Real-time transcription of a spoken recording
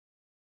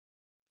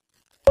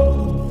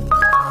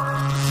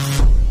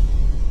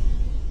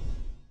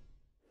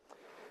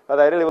But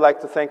I really would like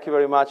to thank you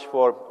very much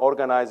for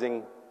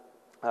organizing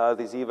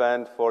this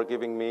event, for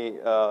giving me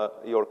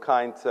your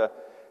kind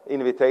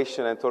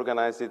invitation and to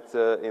organize it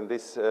in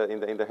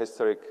the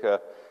historic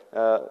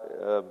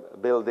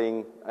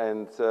building,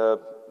 and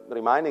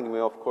reminding me,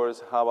 of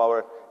course, how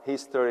our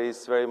history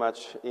is very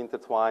much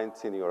intertwined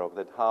in Europe,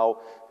 that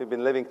how we've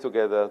been living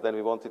together. Then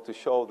we wanted to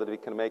show that we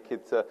can make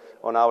it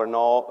on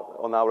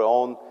our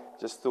own,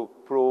 just to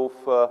prove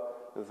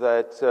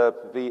that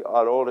we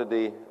are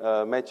already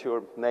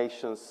mature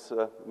nations,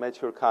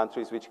 mature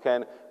countries which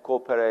can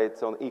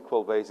cooperate on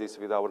equal basis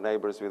with our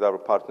neighbors, with our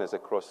partners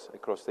across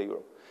the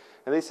Europe.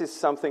 And this is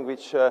something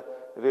which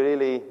we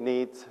really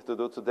need to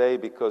do today,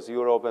 because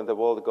Europe and the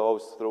world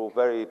goes through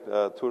very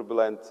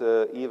turbulent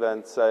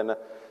events, and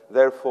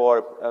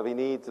therefore we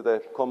need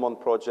the common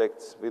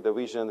projects with a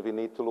vision. We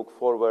need to look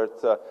forward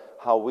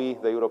how we,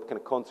 the Europe, can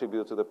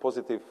contribute to the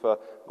positive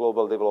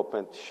global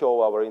development,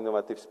 show our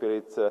innovative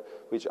spirit,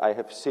 which I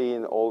have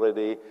seen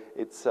already.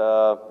 It's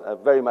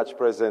very much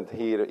present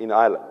here in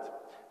Ireland.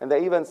 And the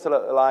events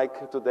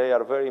like today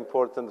are very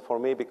important for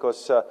me,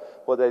 because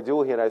what I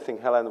do here, I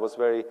think Helen was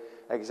very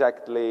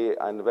exactly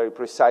and very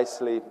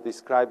precisely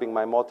describing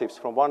my motives.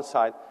 From one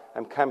side,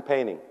 I'm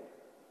campaigning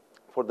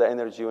for the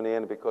Energy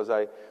Union, because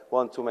I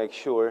want to make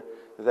sure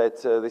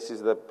that this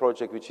is the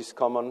project which is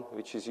common,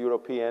 which is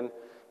European.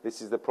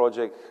 This is the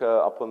project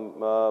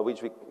upon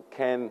which we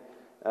can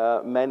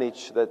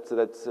manage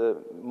that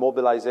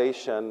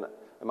mobilization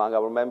among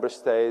our member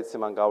states,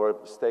 among our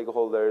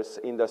stakeholders,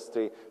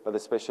 industry, but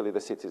especially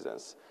the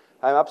citizens.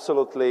 I'm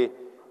absolutely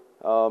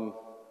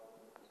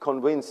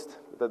convinced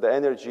that the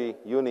Energy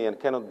Union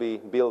cannot be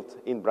built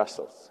in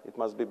Brussels. It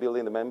must be built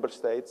in the member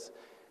states.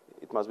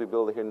 It must be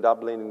built here in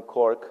Dublin, in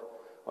Cork,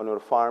 on your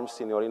farms,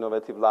 in your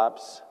innovative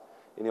labs,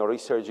 in your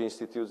research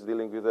institutes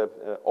dealing with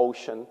the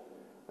ocean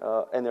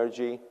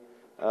energy.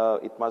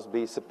 It must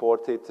be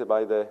supported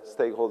by the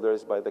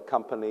stakeholders, by the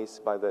companies,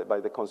 by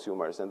the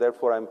consumers. And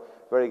therefore, I'm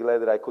very glad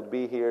that I could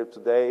be here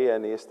today.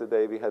 And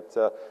yesterday we had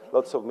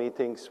lots of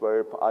meetings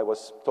where I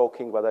was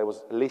talking, but I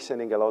was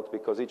listening a lot,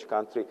 because each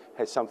country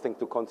has something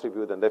to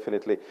contribute. And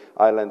definitely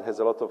Ireland has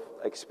a lot of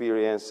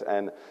experience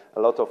and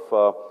a lot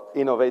of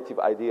innovative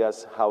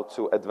ideas how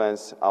to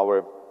advance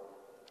our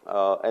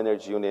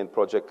Energy Union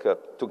project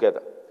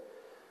together.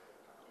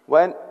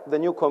 When the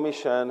new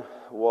Commission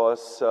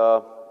was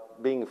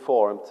being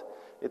formed,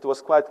 it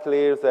was quite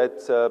clear that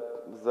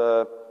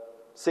the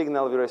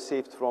signal we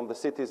received from the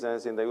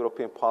citizens in the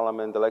European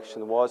Parliament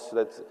election was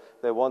that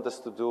they want us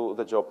to do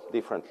the job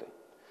differently.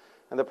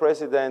 And the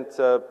President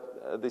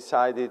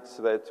decided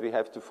that we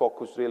have to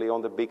focus really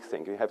on the big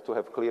thing. We have to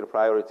have clear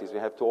priorities. We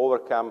have to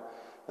overcome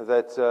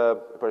that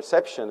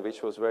perception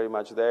which was very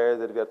much there,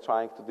 that we are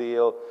trying to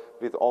deal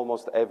with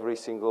almost every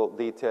single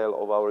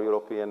detail of our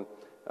European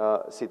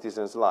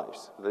citizens'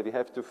 lives. That we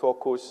have to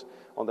focus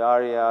on the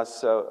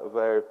areas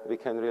where we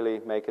can really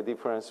make a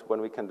difference, when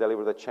we can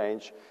deliver the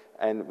change,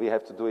 and we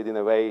have to do it in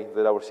a way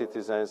that our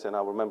citizens and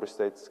our member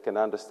states can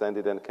understand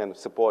it and can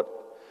support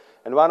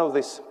it. And one of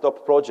these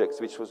top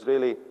projects which was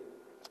really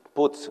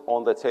put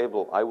on the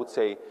table, I would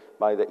say,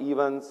 by the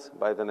events,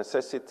 by the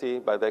necessity,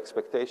 by the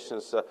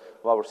expectations of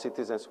our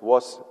citizens,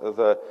 was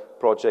the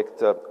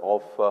project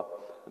of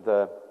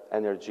the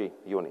Energy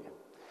Union.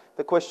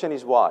 The question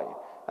is why?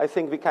 I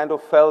think we kind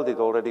of felt it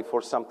already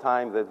for some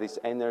time, that this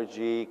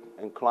energy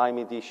and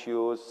climate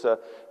issues,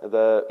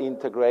 the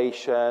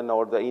integration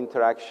or the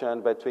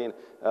interaction between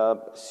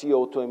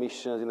CO2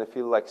 emissions in a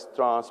field like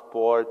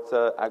transport,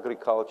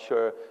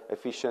 agriculture,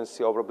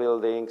 efficiency over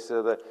buildings,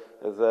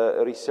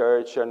 the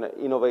research and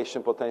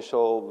innovation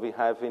potential we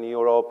have in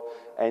Europe,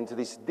 and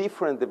these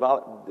different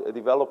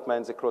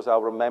developments across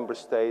our member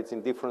states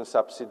in different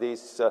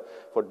subsidies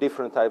for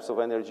different types of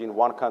energy in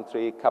one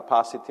country,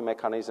 capacity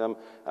mechanism,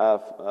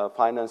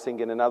 financing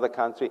in another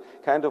country,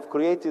 kind of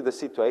created a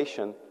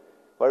situation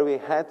where we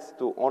had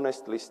to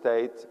honestly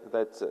state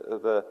that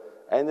the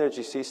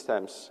energy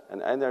systems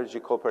and energy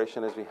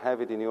cooperation as we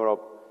have it in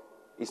Europe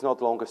is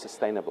not longer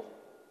sustainable.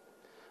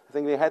 I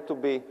think we had to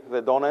be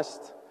that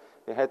honest,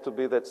 we had to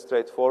be that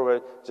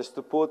straightforward, just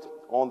to put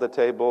on the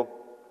table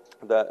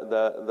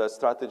the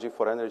strategy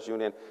for Energy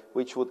Union,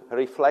 which would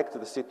reflect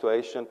the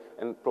situation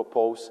and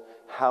propose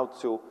how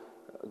to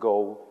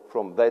go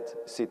from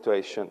that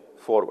situation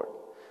forward.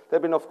 There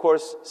have been, of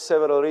course,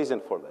 several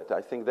reasons for that.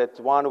 I think that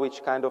one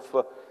which kind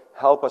of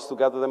helped us to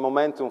gather the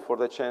momentum for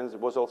the change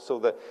was also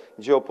the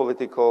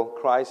geopolitical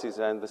crisis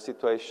and the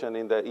situation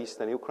in the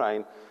eastern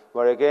Ukraine,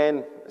 where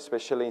again,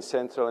 especially in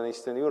Central and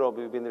Eastern Europe,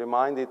 we've been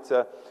reminded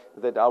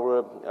that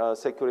our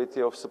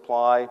security of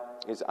supply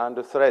is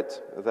under threat,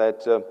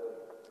 that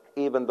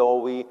even though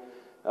we,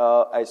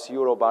 as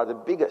Europe, are the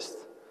biggest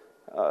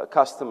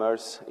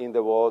customers in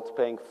the world,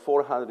 paying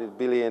 400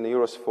 billion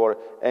euros for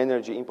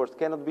energy imports,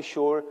 cannot be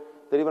sure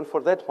that even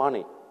for that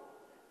money,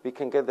 we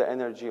can get the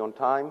energy on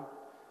time,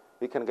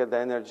 we can get the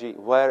energy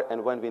where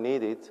and when we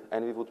need it,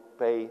 and we would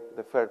pay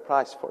the fair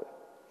price for it.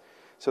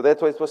 So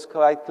that it was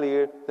quite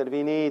clear that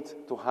we need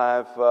to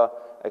have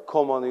a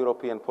common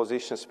European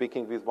position,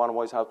 speaking with one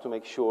voice, how to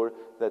make sure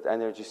that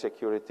energy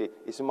security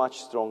is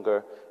much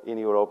stronger in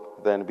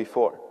Europe than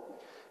before.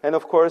 And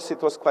of course,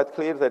 it was quite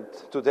clear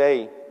that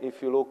today,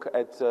 if you look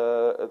at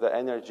the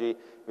energy,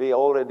 we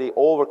already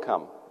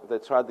overcome the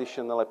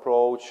traditional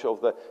approach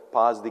of the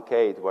past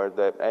decade, where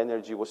the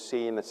energy was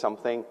seen as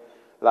something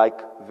like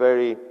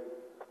very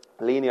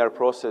linear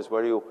process,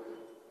 where you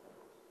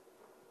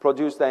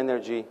produce the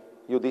energy,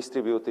 you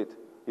distribute it,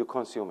 you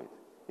consume it.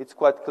 It's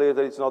quite clear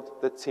that it's not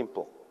that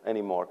simple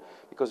anymore,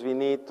 because we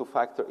need to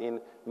factor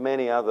in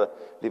many other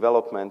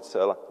developments,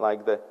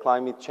 like the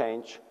climate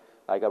change,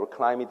 like our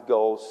climate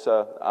goals,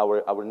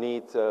 our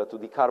need to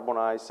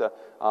decarbonize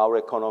our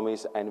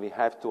economies, and we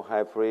have to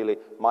have really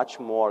much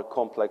more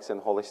complex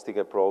and holistic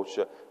approach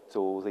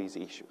to these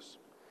issues.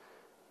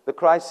 The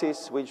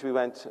crisis which we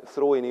went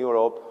through in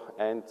Europe,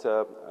 and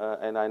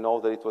I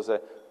know that it was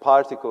a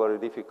particularly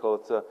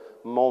difficult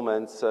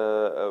moment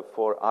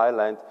for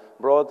Ireland,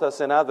 brought us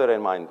another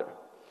reminder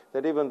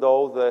that even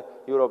though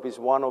Europe is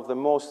one of the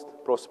most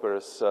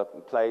prosperous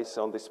places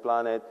on this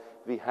planet,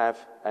 we have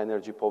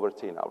energy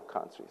poverty in our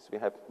countries. We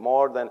have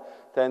more than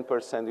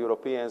 10%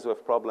 Europeans who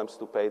have problems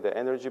to pay their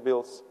energy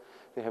bills.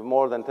 We have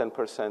more than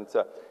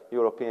 10%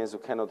 Europeans who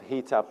cannot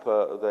heat up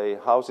their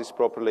houses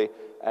properly,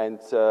 and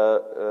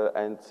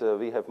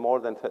we have more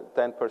than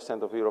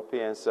 10% of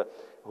Europeans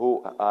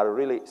who are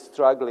really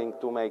struggling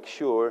to make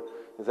sure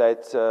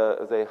that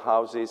their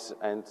houses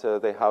and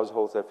their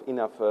households have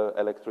enough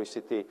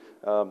electricity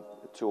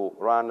to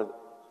run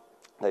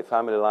their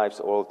family lives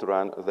or to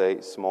run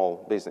their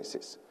small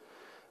businesses.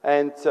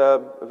 And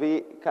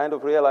we kind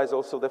of realize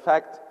also the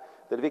fact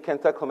that we can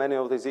tackle many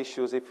of these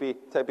issues if we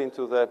tap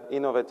into the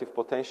innovative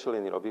potential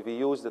in Europe, if we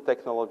use the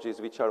technologies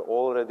which are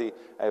already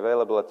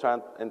available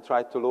and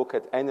try to look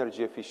at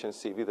energy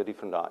efficiency with a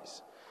different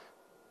eyes,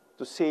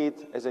 to see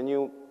it as a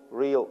new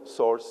real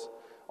source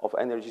of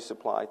energy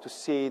supply, to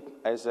see it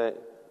as an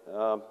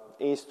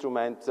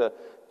instrument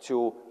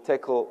to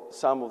tackle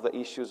some of the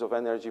issues of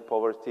energy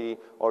poverty,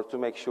 or to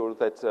make sure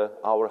that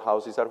our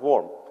houses are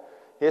warm.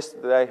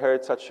 Yesterday I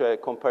heard such a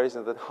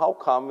comparison that how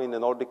come in the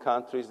Nordic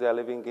countries they are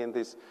living in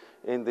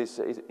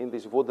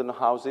these wooden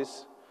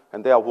houses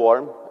and they are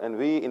warm, and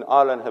we in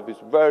Ireland have these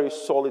very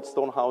solid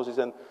stone houses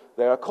and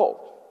they are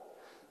cold.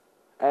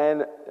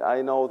 And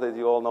I know that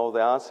you all know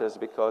the answers,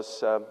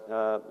 because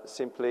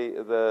simply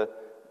the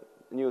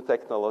new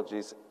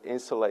technologies,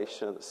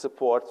 insulation,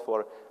 support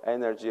for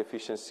energy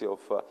efficiency of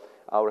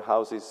our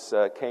houses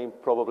came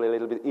probably a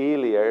little bit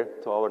earlier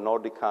to our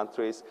Nordic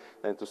countries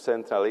than to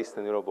Central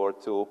Eastern Europe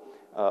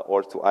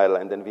or to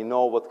Ireland. And we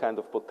know what kind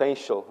of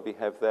potential we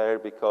have there,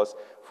 because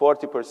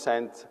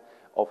 40%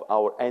 of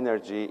our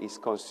energy is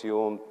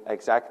consumed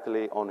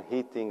exactly on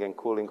heating and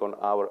cooling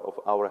of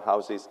our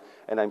houses.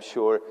 And I'm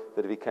sure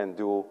that we can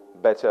do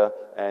better,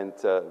 and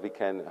we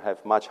can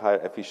have much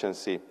higher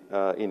efficiency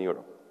in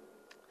Europe.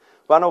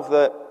 One of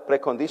the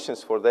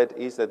preconditions for that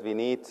is that we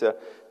need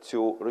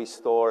to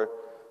restore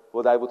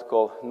what I would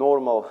call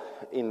normal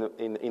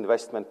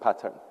investment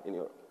pattern in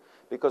Europe.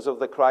 Because of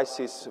the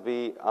crisis,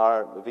 we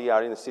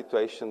are in a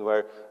situation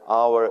where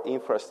our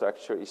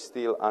infrastructure is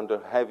still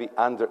under heavy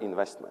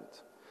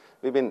underinvestment.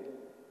 We've been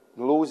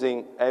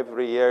losing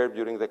every year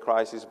during the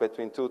crisis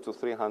between 200 to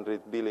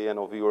 300 billion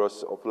of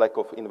euros of lack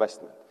of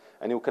investment,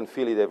 and you can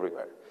feel it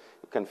everywhere.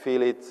 You can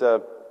feel it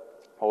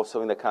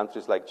also in the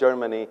countries like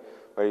Germany,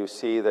 where you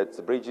see that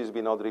the bridges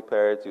be not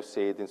repaired. You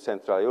see it in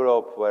Central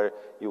Europe, where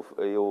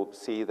you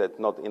see that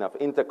not enough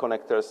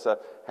interconnectors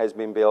has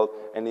been built.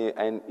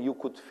 And you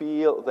could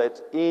feel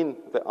that in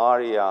the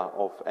area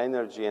of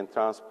energy and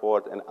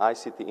transport and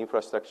ICT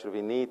infrastructure,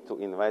 we need to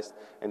invest,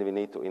 and we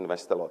need to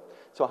invest a lot.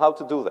 So how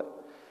to do that?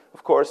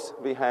 Of course,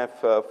 we have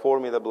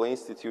formidable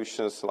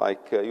institutions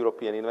like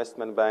European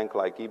Investment Bank,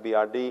 like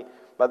EBRD,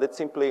 but that's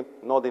simply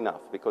not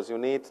enough, because you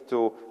need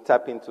to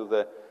tap into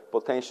the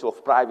potential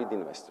of private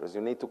investors.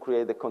 You need to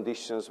create the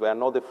conditions where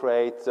not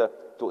afraid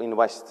to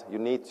invest. You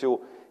need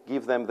to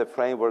give them the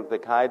framework, the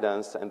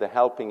guidance, and the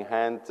helping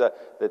hand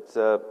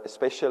that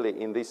especially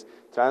in these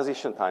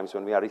transition times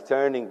when we are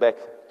returning back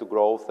to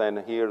growth, and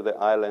here the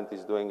island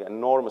is doing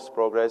enormous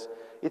progress,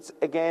 it's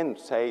again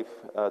safe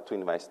to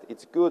invest.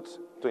 It's good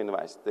to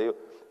invest.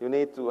 You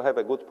need to have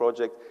a good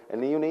project,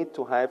 and you need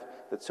to have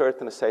that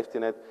certain safety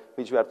net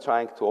which we are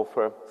trying to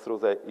offer through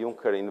the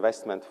Juncker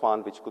Investment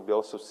Fund, which could be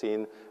also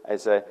seen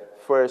as a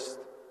first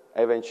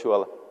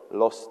eventual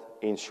lost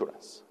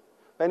insurance.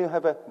 When you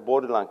have a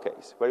borderline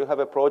case, where you have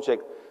a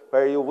project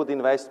where you would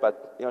invest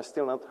but you're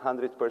still not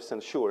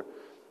 100% sure,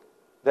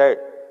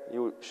 there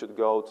you should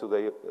go to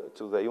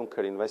the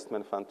Juncker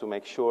Investment Fund to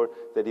make sure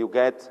that you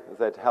get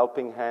that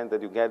helping hand,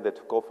 that you get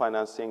that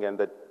co-financing, and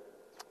that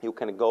you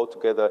can go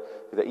together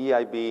with the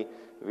EIB,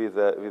 with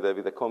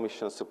the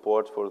Commission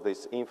support for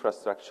these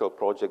infrastructural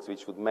projects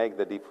which would make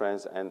the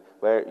difference, and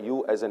where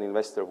you as an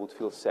investor would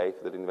feel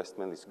safe that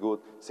investment is good,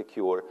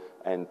 secure,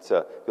 and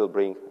will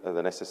bring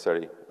the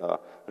necessary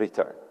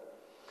return.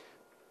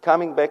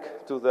 Coming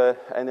back to the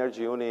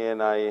Energy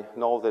Union, I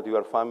know that you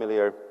are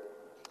familiar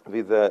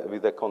with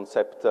the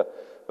concept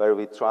where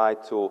we try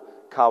to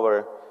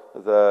cover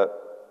the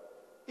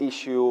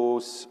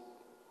issues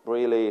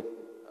really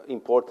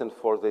important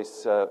for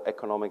this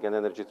economic and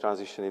energy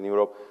transition in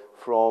Europe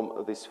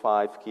from these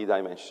 5 key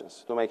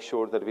dimensions, to make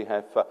sure that we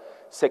have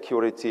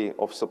security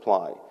of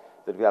supply,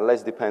 that we are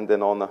less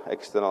dependent on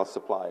external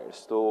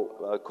suppliers,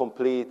 to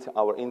complete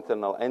our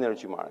internal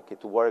energy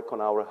market, to work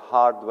on our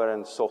hardware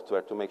and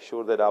software, to make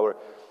sure that our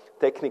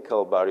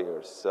technical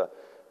barriers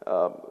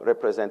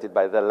represented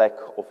by the lack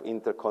of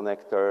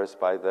interconnectors,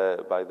 by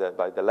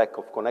the lack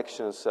of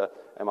connections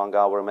among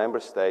our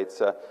member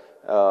states,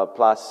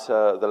 plus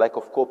the lack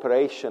of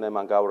cooperation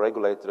among our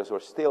regulators, who are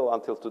still,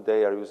 until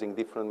today, are using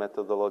different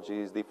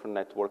methodologies, different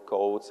network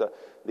codes,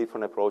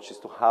 different approaches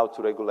to how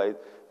to regulate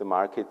the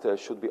market,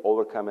 should be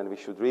overcome, and we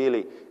should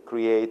really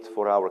create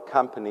for our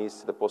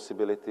companies the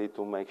possibility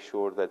to make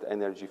sure that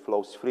energy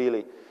flows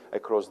freely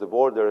across the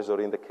borders,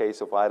 or in the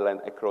case of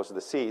Ireland, across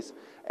the seas,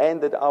 and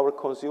that our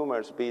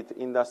consumers, be it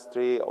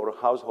industry or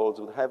households,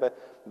 would have a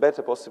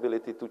better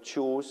possibility to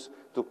choose,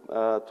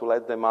 to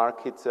let the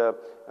market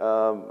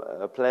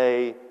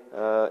play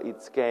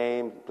its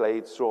game, play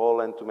its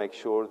role, and to make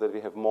sure that we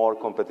have more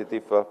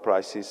competitive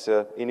prices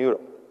in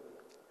Europe.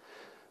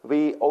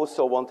 We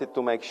also wanted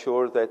to make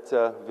sure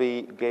that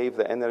we gave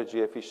the energy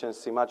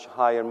efficiency much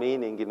higher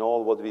meaning in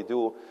all what we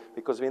do,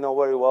 because we know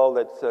very well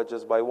that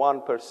just by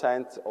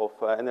 1% of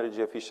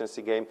energy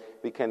efficiency gain,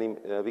 we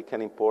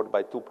can import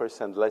by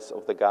 2% less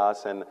of the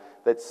gas, and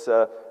that's,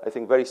 I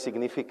think, very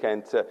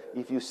significant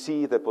if you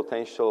see the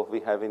potential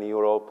we have in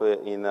Europe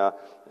in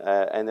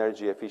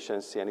energy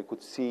efficiency, and you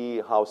could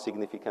see how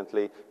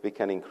significantly we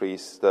can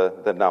increase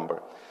the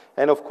number.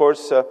 And of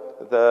course,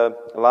 the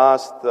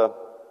last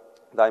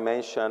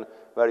dimension,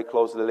 very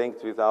closely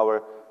linked with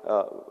our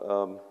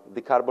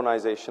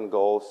decarbonization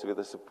goals, with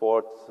the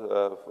support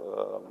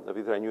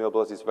with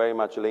renewables, is very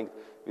much linked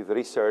with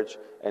research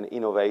and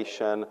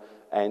innovation,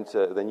 and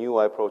the new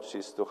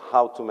approaches to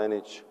how to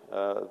manage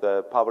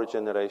the power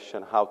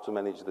generation, how to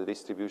manage the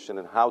distribution,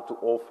 and how to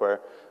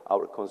offer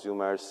our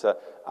consumers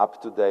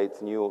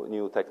up-to-date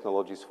new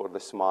technologies for the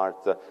smart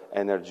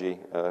energy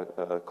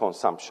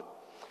consumption.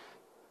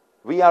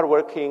 We are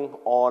working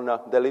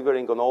on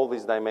delivering on all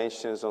these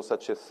dimensions on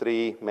such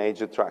 3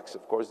 major tracks.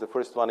 Of course, the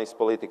first one is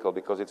political,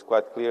 because it's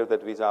quite clear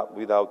that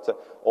without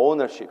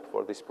ownership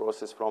for this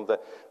process from the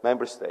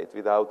member state,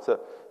 without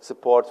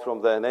support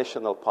from the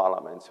national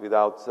parliaments,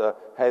 without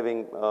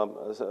having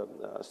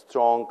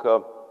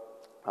strong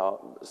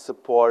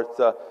support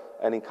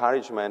and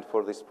encouragement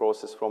for this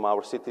process from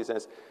our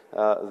citizens,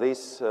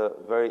 this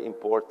very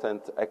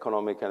important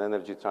economic and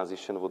energy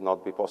transition would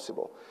not be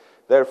possible.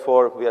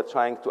 Therefore, we are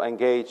trying to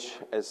engage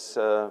as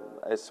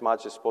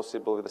much as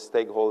possible with the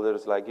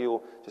stakeholders like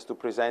you, just to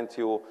present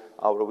you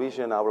our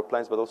vision, our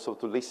plans, but also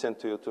to listen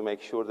to you, to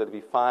make sure that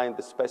we find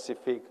the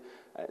specific,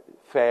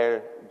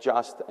 fair,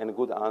 just, and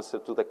good answer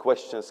to the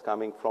questions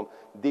coming from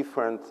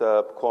different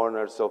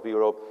corners of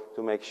Europe,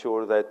 to make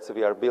sure that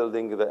we are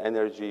building the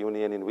energy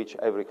union in which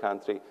every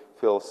country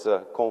feels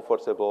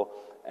comfortable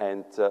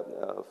and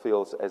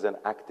feels as an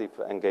active,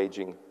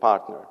 engaging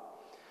partner.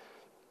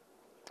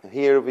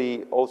 Here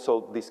we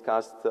also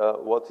discussed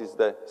what is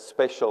the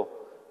special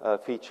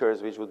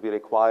features which would be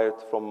required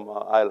from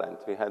Ireland.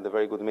 We had a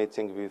very good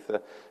meeting with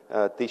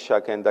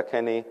Taoiseach and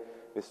Kenny,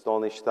 with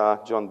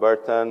Taoiseach John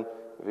Burton,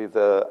 with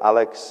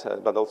Alex,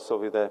 but also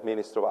with the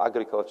Minister of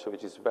Agriculture,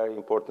 which is a very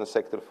important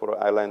sector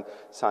for Ireland,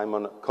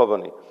 Simon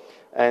Coveney.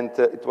 And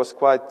it was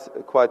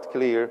quite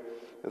clear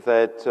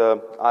that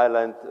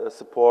Ireland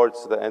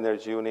supports the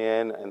Energy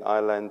Union, and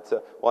Ireland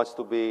wants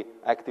to be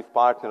active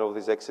partner of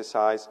this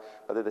exercise,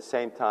 but at the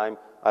same time,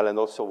 Ireland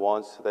also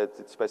wants that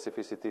its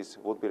specificities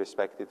would be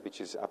respected,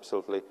 which is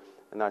absolutely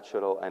a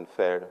natural and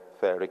fair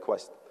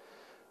request.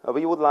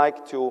 We would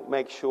like to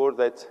make sure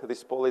that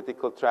this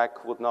political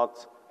track would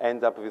not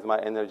end up with my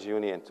Energy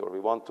Union tour. We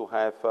want to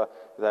have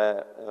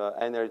the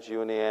Energy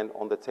Union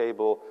on the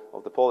table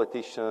of the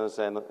politicians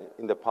and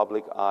in the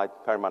public eye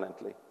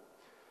permanently.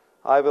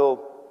 I will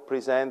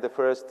present the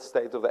first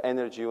State of the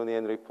Energy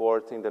Union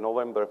report in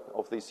November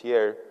of this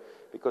year,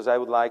 because I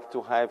would like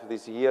to have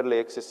this yearly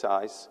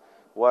exercise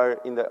where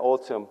in the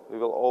autumn we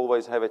will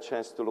always have a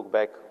chance to look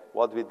back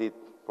what we did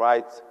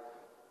right,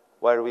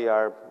 where we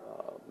are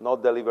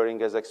not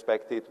delivering as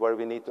expected, where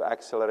we need to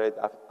accelerate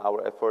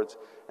our efforts.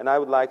 And I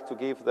would like to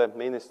give the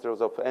Ministers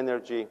of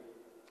Energy,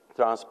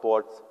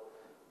 Transport,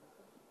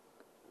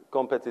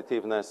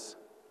 Competitiveness,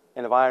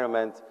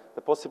 Environment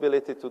the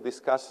possibility to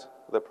discuss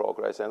the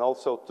progress, and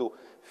also to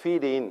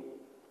feed in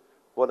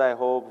what I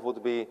hope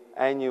would be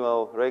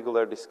annual,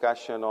 regular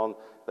discussion on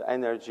the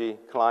energy,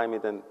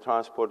 climate, and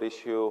transport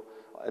issue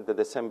at the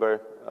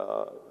December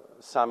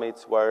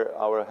summits, where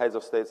our heads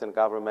of states and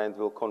government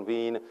will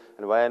convene,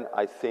 and when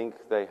I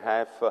think they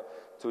have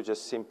to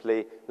just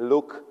simply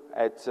look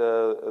at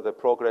the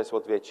progress,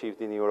 what we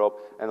achieved in Europe,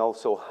 and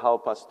also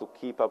help us to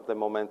keep up the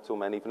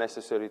momentum, and if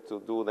necessary to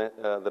do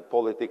the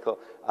political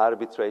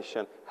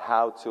arbitration,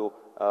 how to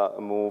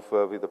move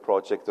with the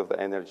project of the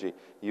energy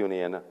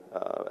union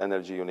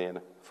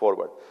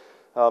forward.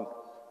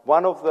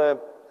 One of the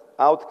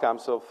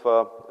outcomes of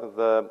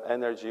the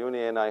energy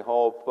union, I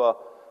hope,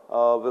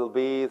 will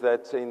be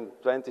that in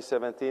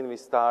 2017 we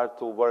start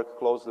to work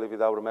closely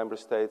with our member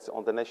states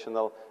on the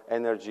national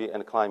energy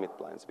and climate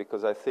plans,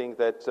 because I think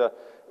that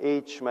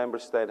each member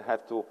state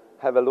have to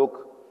have a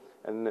look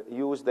and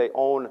use their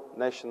own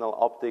national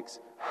optics,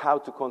 how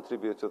to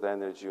contribute to the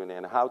energy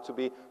union, how to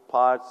be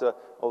part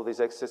of this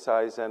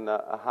exercise, and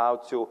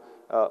how to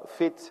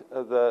fit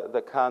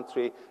the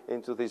country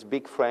into this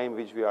big frame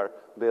which we are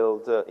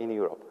built in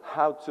Europe.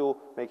 How to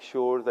make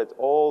sure that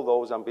all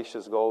those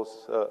ambitious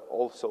goals,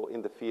 also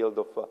in the field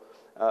of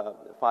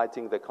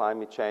fighting the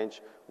climate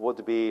change,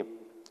 would be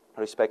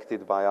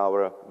respected by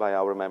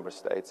our member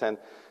states. And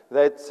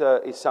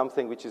that is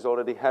something which is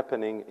already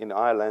happening in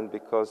Ireland,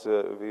 because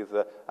with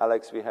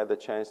Alex we had the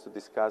chance to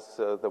discuss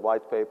the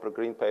white paper,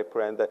 green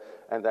paper,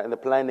 and the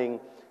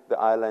planning the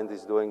Ireland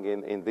is doing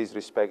in this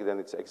respect. And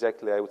it's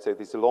exactly, I would say,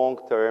 this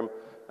long-term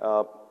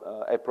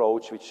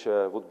approach which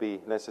would be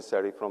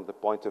necessary from the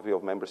point of view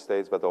of member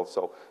states, but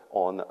also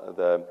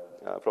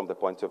from the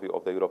point of view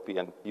of the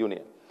European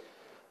Union.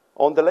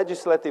 On the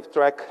legislative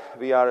track,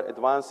 we are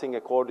advancing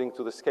according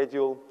to the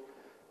schedule.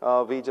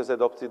 We just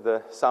adopted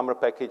the summer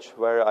package,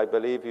 where I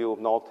believe you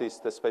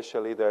noticed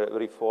especially the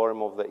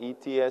reform of the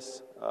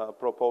ETS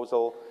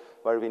proposal,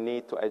 where we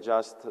need to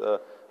adjust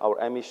our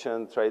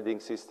emission trading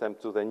system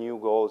to the new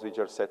goals which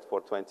are set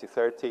for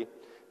 2030.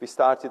 We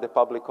started a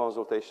public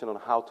consultation on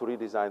how to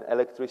redesign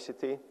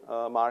electricity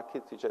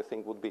market, which I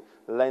think would be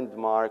a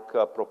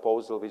landmark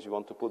proposal which we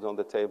want to put on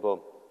the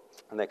table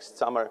next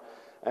summer.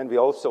 And we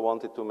also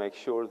wanted to make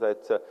sure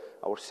that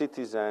our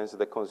citizens,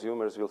 the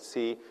consumers, will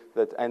see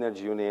that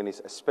energy union is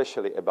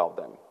especially about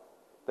them.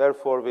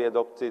 Therefore, we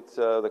adopted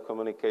the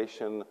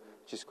communication,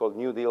 which is called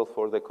New Deal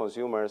for the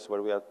Consumers,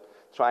 where we are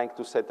trying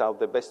to set out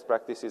the best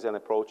practices and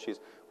approaches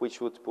which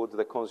would put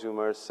the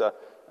consumers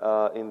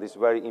in this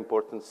very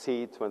important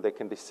seat, when they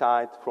can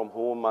decide from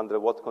whom, under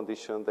what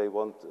condition they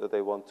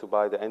want to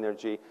buy the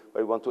energy.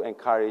 We want to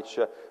encourage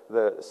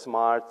the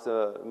smart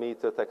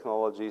meter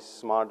technologies,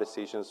 smart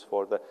decisions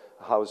for the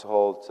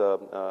household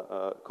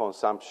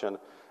consumption,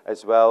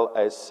 as well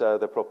as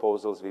the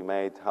proposals we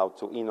made how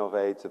to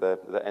innovate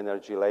the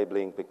energy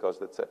labeling, because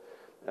that's a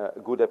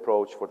good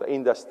approach for the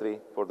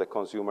industry, for the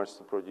consumers,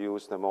 to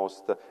produce the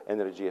most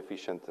energy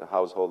efficient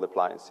household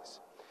appliances.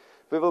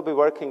 We will be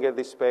working at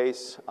this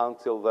pace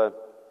until the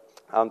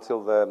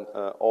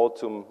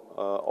autumn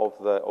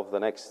of the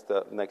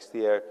next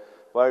year,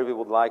 where we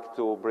would like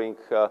to bring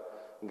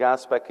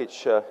gas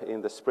package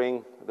in the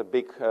spring, the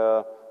big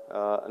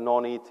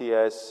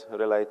non-ETS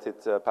related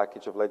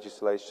package of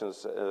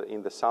legislations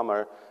in the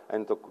summer,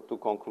 and to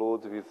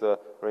conclude with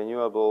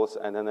renewables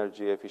and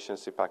energy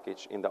efficiency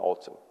package in the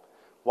autumn.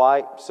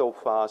 Why so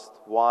fast?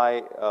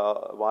 Why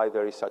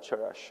there is such a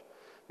rush?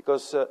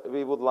 Because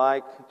we would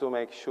like to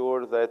make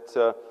sure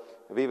that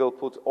we will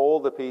put all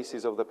the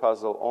pieces of the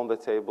puzzle on the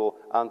table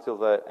until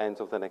the end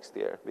of the next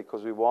year,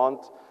 because we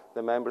want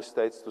the member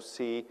states to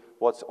see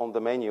what's on the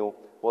menu,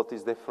 what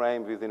is the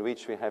frame within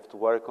which we have to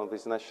work on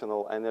these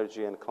national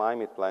energy and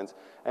climate plans.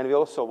 And we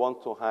also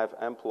want to have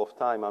ample of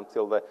time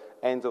until the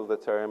end of the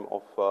term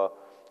of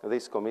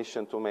this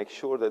Commission to make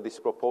sure that these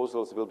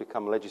proposals will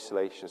become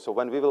legislation. So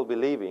when we will be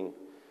leaving,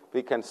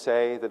 we can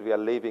say that we are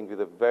leaving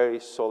with a very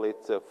solid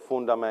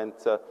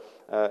fundament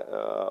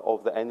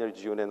of the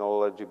energy union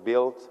already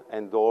built,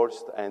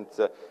 endorsed, and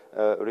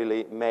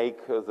really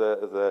make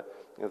the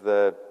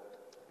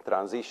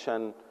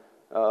transition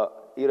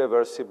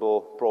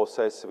irreversible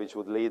process which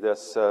would lead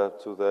us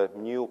to the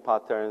new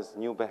patterns,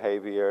 new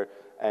behavior,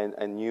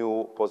 and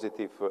new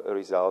positive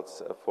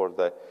results for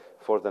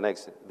the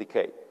next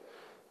decade.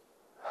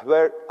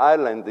 Where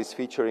Ireland is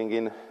featuring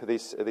in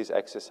this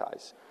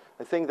exercise.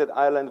 I think that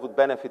Ireland would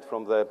benefit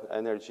from the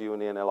energy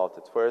union a lot.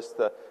 At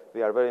first,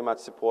 we are very much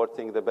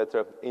supporting the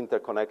better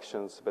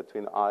interconnections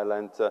between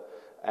Ireland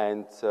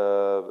and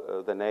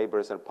the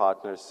neighbors and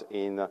partners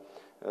in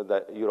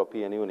the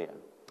European Union.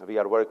 We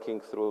are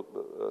working through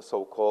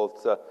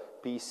so-called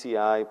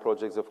PCI,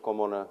 projects of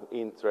common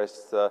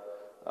interest,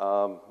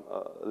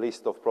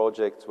 list of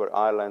projects where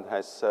Ireland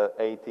has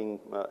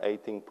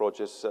 18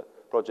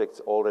 projects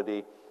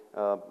already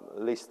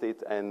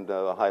listed and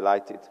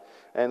highlighted.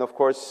 And of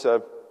course,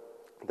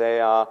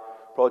 they are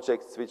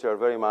projects which are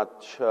very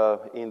much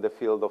in the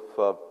field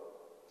of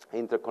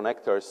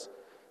interconnectors.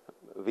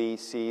 We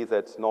see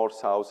that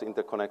North-South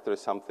interconnector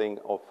is something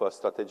of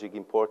strategic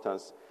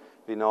importance.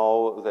 We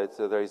know that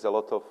there is a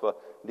lot of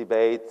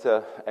debate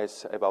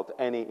as about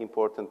any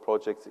important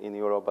projects in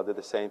Europe, but at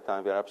the same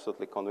time, we are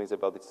absolutely convinced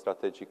about its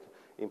strategic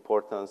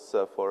importance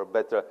for a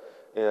better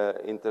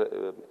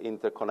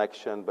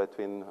interconnection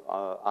between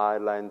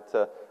Ireland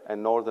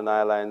and Northern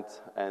Ireland,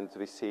 and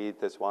we see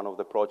it as one of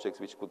the projects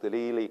which could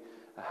really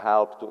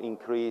help to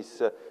increase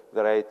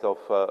the rate of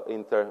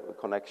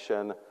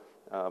interconnection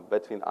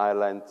between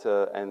Ireland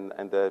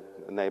and the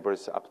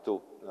neighbors up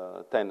to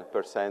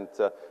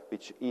 10%,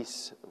 which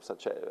is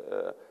such an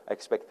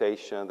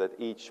expectation that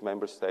each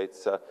member state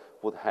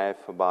would have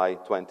by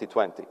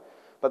 2020.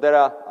 But there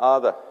are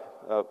other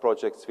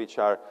projects which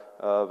are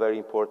very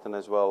important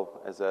as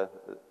well, as a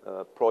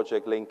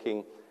project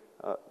linking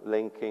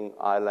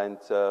Ireland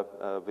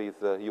with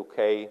the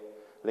UK,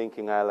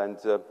 linking Ireland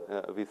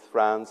with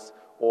France,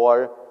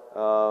 or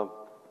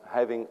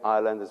having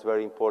Ireland as a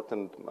very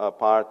important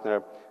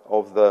partner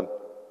of the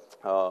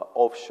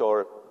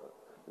offshore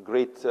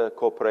grid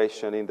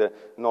cooperation in the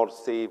North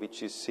Sea,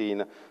 which is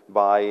seen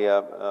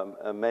by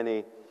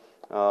many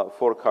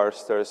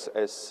forecasters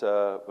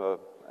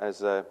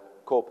as a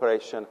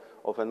cooperation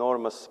of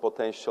enormous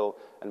potential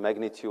and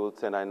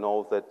magnitude. And I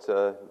know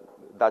that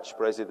Dutch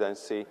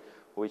presidency,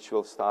 which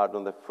will start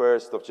on the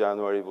 1st of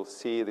January, will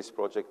see this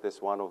project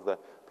as one of the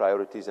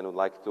priorities and would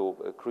like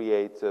to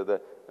create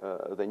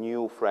the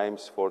new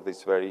frames for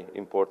this very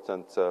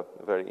important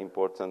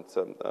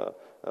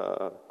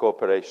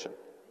cooperation.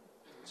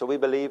 So we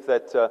believe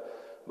that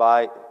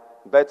by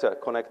better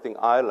connecting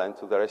Ireland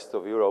to the rest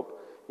of Europe,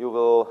 you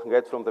will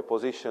get from the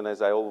position,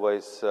 as I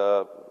always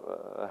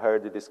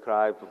heard it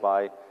described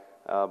by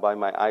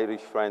my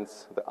Irish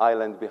friends, the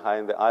island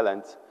behind the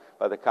island,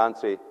 by the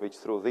country which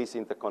through these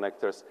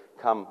interconnectors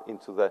come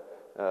into the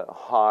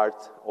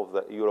heart of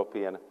the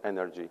European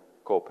energy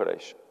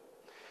cooperation.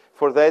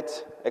 For that,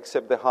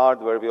 except the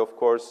hardware, we of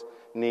course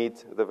need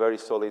the very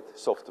solid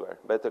software,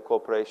 better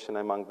cooperation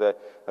among the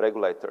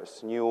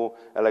regulators, new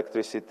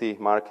electricity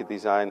market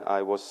design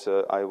I was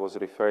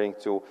referring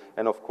to,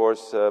 and of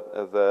course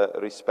the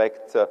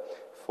respect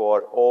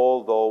for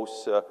all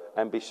those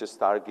ambitious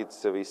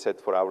targets we set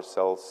for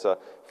ourselves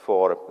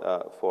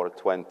for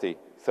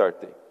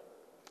 2030.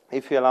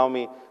 If you allow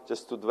me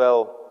just to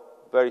dwell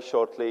very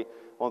shortly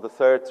on the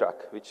third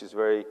track, which is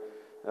very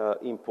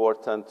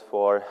important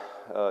for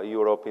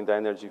Europe in the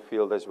energy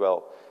field as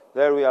well.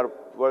 There we are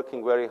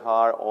working very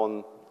hard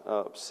on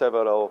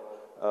several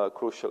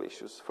crucial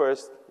issues.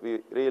 First, we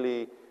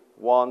really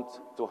want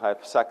to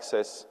have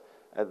success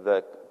at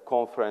the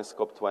conference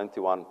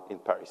COP21 in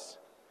Paris,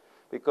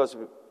 because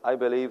I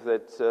believe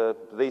that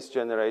this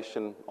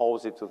generation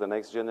owes it to the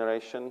next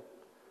generation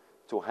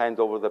to hand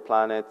over the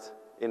planet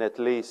in at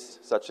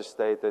least such a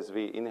state as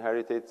we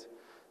inherited.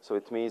 So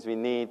it means we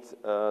need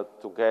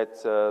to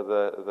get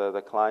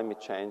the climate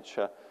change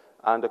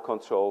under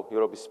control.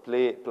 Europe is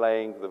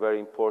playing the very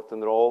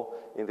important role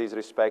in this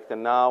respect,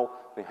 and now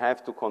we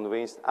have to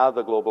convince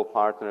other global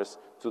partners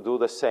to do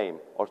the same,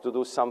 or to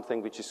do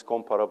something which is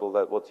comparable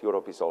to what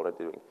Europe is already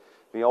doing.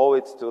 We owe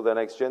it to the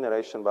next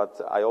generation,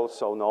 but I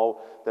also know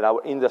that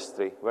our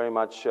industry very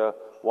much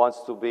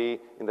wants to be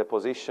in the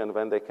position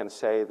when they can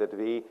say that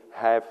we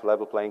have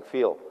level playing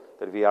field,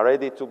 that we are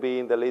ready to be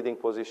in the leading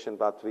position,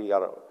 but we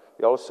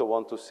also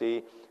want to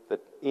see that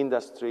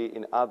industry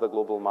in other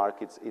global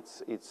markets,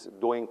 it's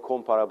doing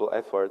comparable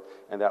effort,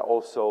 and they're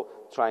also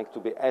trying to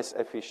be as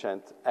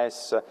efficient,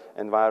 as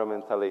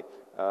environmentally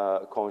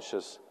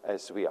conscious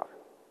as we are.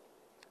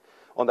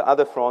 On the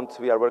other front,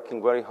 we are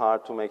working very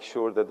hard to make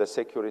sure that the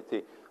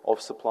security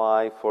of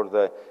supply for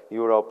the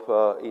Europe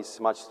is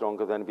much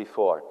stronger than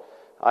before.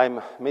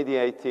 I'm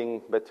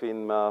mediating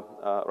between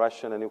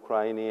Russian and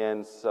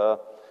Ukrainians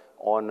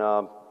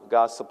on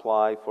gas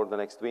supply for the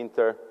next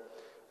winter.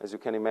 As you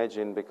can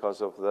imagine,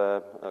 because of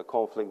the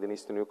conflict in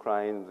eastern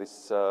Ukraine,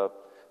 these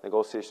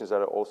negotiations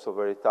are also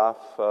very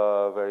tough,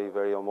 very,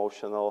 very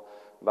emotional.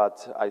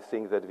 But I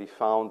think that we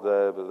found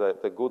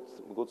the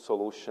good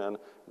solution,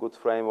 good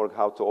framework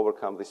how to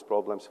overcome these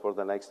problems for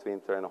the next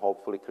winter, and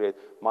hopefully create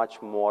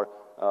much more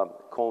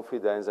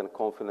confidence and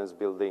confidence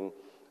building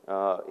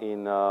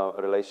in a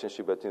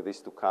relationship between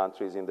these two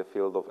countries in the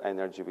field of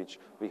energy, which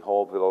we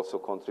hope will also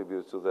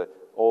contribute to the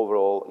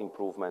overall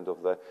improvement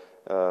of the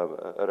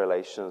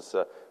relations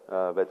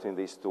between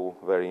these two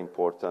very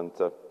important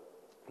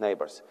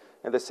neighbors.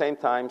 At the same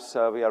time,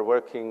 we are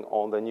working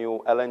on the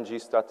new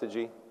LNG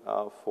strategy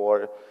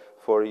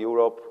for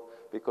Europe,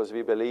 because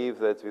we believe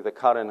that with the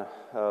current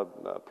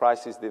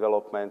prices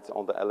development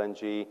on the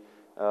LNG,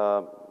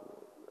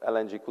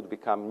 LNG could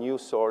become new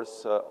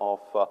source of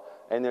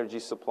energy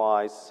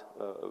supplies.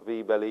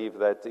 We believe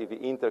that if we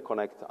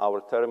interconnect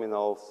our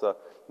terminals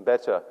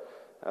better,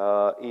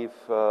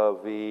 if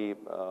we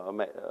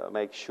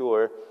make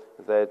sure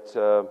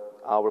that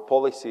our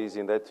policies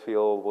in that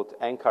field would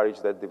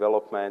encourage that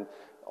development,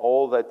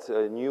 all that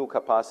new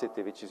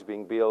capacity which is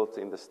being built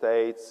in the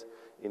States,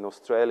 in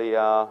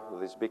Australia,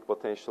 this big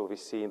potential we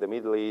see in the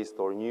Middle East,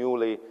 or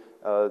newly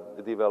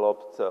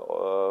developed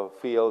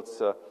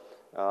fields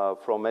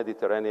from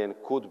Mediterranean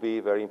could be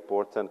a very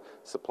important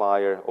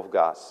supplier of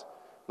gas.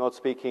 Not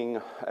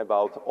speaking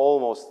about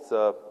almost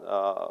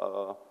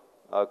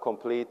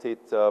completed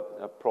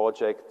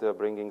project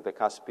bringing the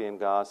Caspian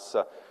gas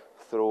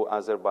through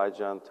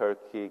Azerbaijan,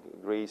 Turkey,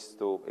 Greece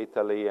to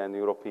Italy, and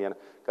European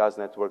gas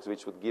networks,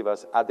 which would give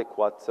us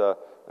adequate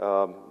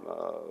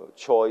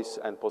choice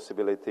and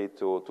possibility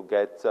to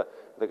get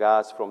the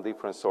gas from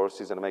different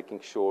sources, and making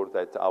sure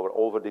that our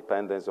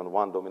overdependence on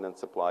one dominant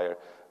supplier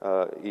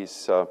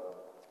is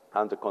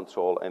under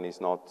control and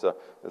is not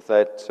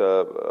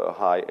that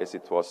high as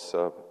it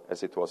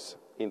was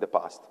in the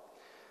past.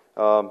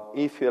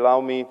 If you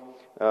allow me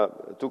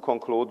to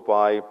conclude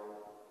by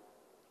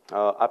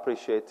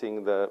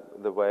appreciating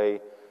the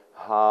way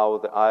how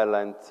the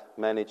Ireland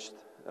managed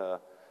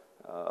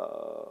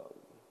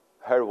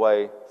her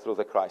way through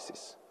the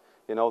crisis.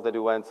 You know that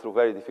you went through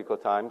very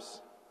difficult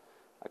times.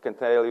 I can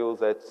tell you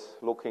that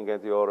looking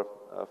at your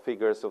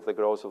figures of the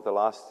growth of the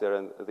last year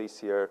and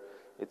this year,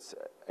 it's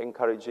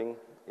encouraging,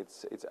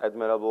 it's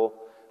admirable.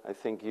 I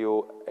think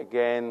you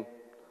again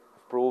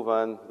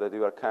proven that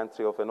you are a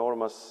country of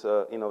enormous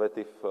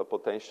innovative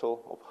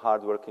potential, of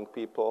hardworking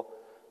people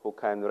who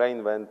can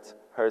reinvent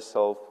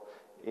herself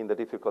in the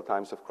difficult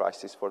times of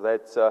crisis. For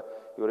that,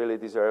 you really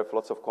deserve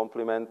lots of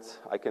compliment.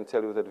 I can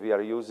tell you that we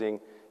are using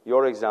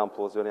your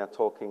examples when we are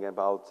talking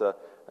about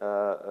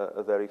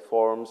the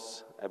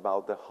reforms,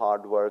 about the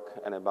hard work,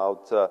 and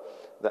about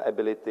the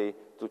ability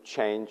to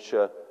change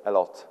a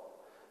lot.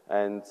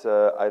 And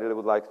I really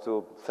would like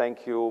to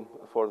thank you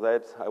for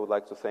that. I would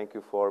like to thank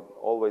you for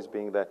always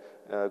being the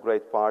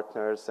great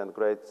partners and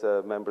great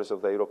members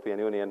of the European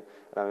Union.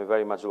 And I'm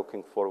very much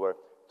looking forward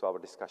to our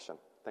discussion.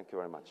 Thank you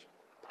very much.